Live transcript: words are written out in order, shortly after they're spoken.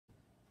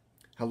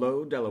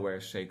Hello,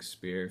 Delaware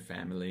Shakespeare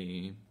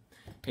family.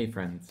 Hey,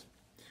 friends.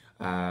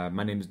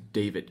 My name is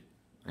David.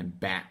 I'm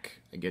back.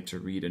 I get to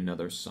read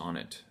another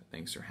sonnet.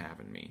 Thanks for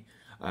having me.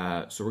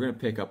 So we're going to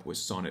pick up with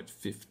Sonnet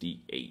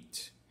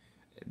 58.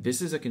 This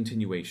is a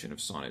continuation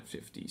of Sonnet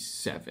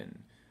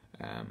 57.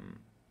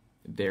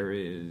 There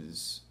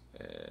is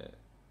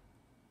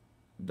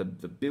the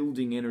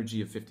building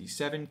energy of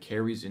 57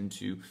 carries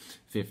into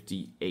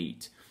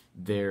 58.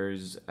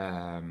 There's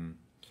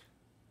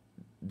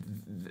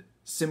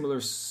similar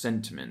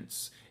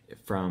sentiments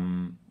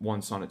from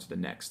one sonnet to the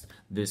next.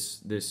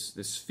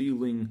 This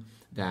feeling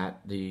that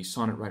the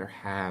sonnet writer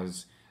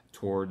has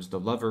towards the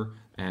lover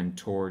and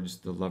towards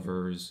the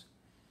lover's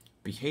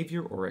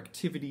behavior or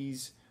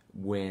activities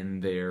when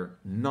they're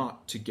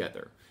not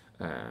together.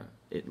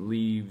 It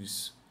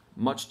leaves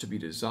much to be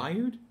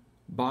desired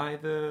by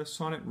the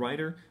sonnet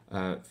writer.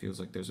 It feels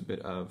like there's a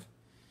bit of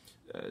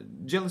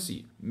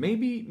jealousy,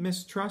 maybe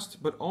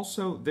mistrust, but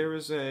also there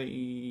is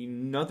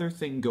another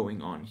thing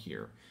going on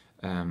here,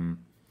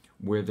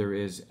 where there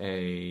is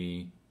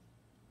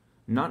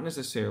not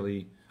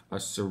necessarily a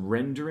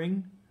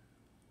surrendering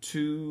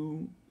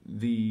to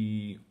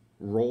the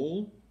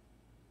role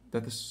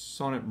that the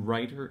sonnet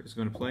writer is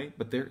going to play,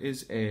 but there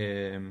is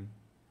an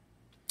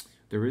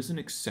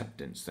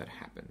acceptance that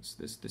happens.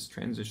 This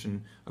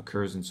transition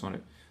occurs in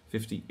Sonnet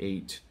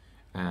 58,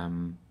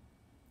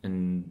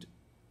 and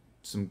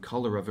some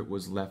color of it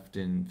was left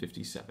in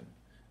 57,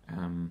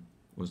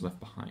 was left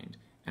behind.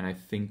 And I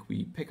think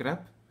we pick it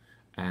up,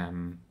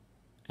 and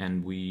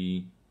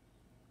we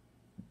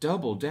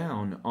double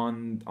down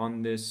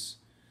on this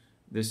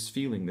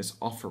feeling, this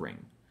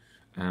offering.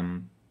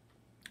 So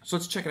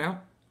let's check it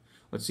out.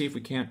 Let's see if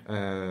we can't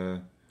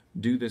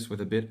do this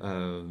with a bit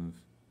of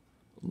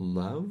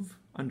love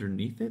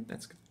underneath it.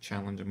 That's the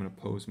challenge I'm going to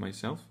pose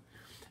myself.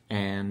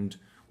 And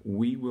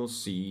we will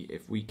see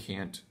if we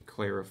can't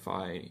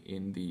clarify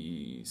in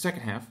the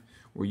second half.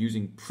 We're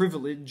using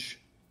privilege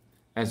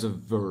as a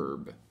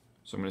verb.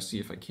 So I'm going to see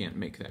if I can't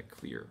make that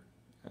clear.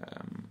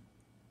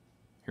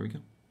 Here we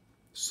go.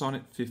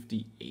 Sonnet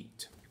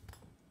 58.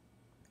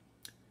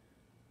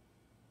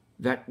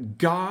 That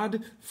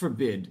God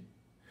forbid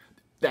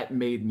that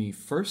made me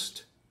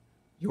first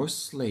your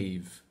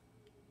slave,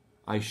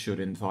 I should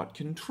in thought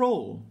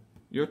control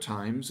your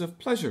times of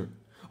pleasure,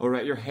 or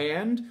at your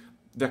hand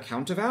the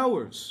count of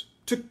hours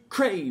to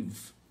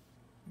crave,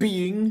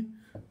 being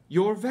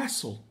your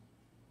vassal,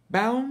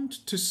 bound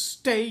to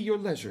stay your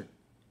leisure.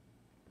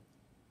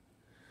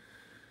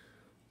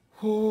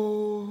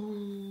 Oh,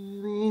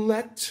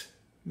 let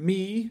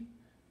me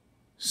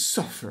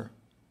suffer,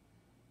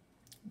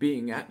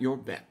 being at your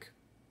beck,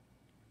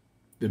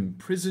 the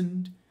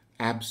imprisoned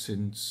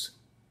absence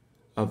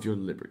of your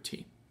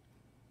liberty,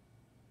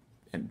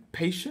 and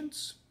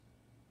patience,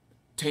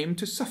 tame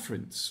to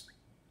sufferance,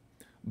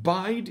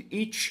 bide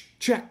each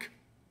check,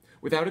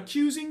 without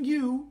accusing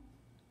you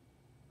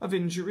of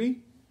injury.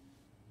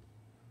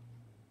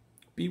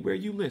 Be where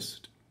you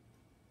list.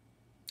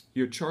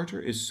 Your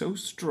charter is so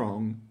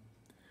strong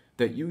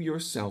that you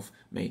yourself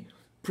may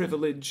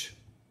privilege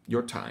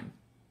your time.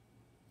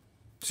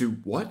 To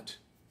what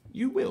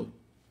you will.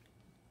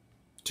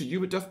 To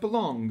you it doth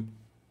belong.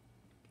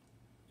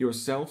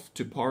 Yourself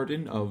to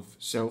pardon of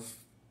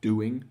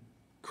self-doing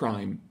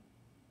crime.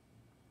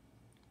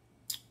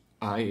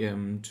 I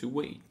am to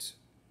wait,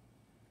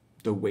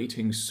 the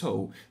waiting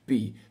so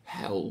be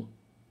hell.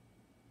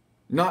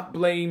 Not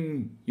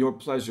blame your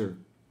pleasure,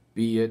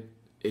 be it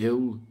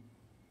ill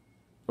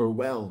or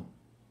well.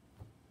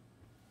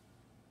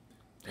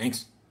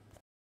 Thanks.